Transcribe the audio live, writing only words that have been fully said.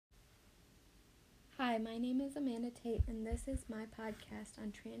Hi, my name is Amanda Tate, and this is my podcast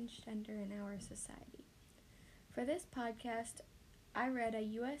on transgender in our society. For this podcast, I read a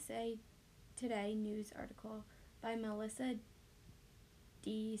USA Today news article by Melissa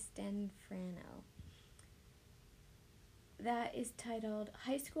DiStanfrano that is titled,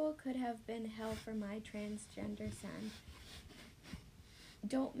 "High School Could Have Been Hell for My Transgender Son.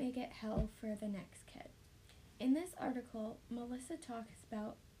 Don't Make It Hell for the Next Kid." In this article, Melissa talks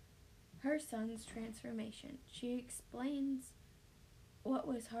about her son's transformation. She explains what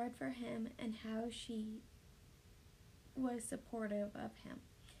was hard for him and how she was supportive of him.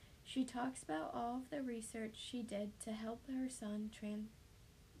 She talks about all of the research she did to help her son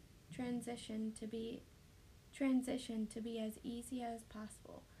transition to be as easy as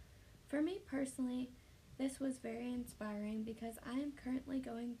possible. For me personally, this was very inspiring because I am currently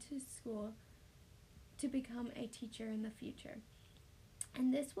going to school to become a teacher in the future.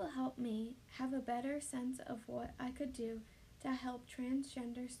 And this will help me have a better sense of what I could do to help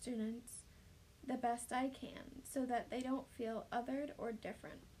transgender students the best I can so that they don't feel othered or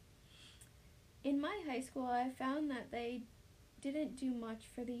different. In my high school, I found that they didn't do much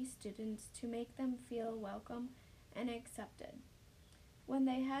for these students to make them feel welcome and accepted. When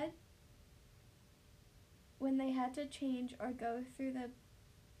they had to change or go to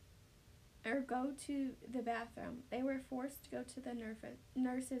the bathroom, they were forced to go to the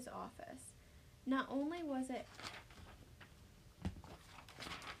nurse's office. Not only was it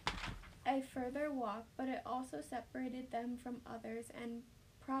a further walk, but it also separated them from others and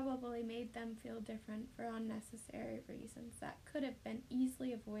probably made them feel different for unnecessary reasons that could have been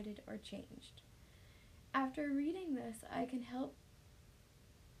easily avoided or changed. After reading this, I can't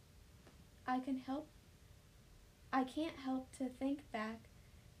help to think back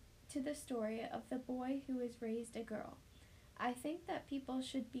to the story of the boy who was raised a girl. I think that people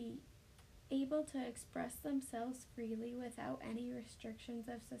should be able to express themselves freely without any restrictions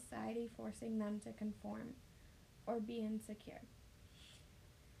of society forcing them to conform or be insecure.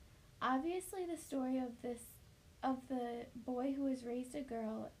 Obviously, the story of the boy who was raised a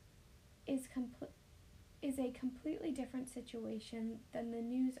girl is a completely different situation than the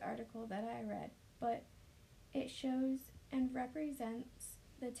news article that I read, but it shows and represents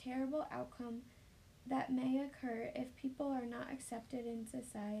the terrible outcome that may occur if people are not accepted in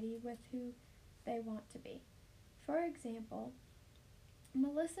society with who they want to be. For example,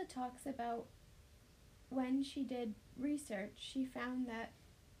 Melissa talks about when she did research, she found that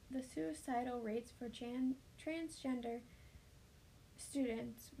the suicidal rates for transgender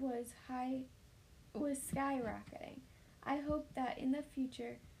students was skyrocketing. I hope that in the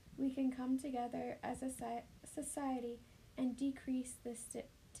future we can come together as a society and decrease the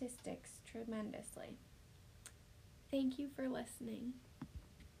statistics tremendously. Thank you for listening.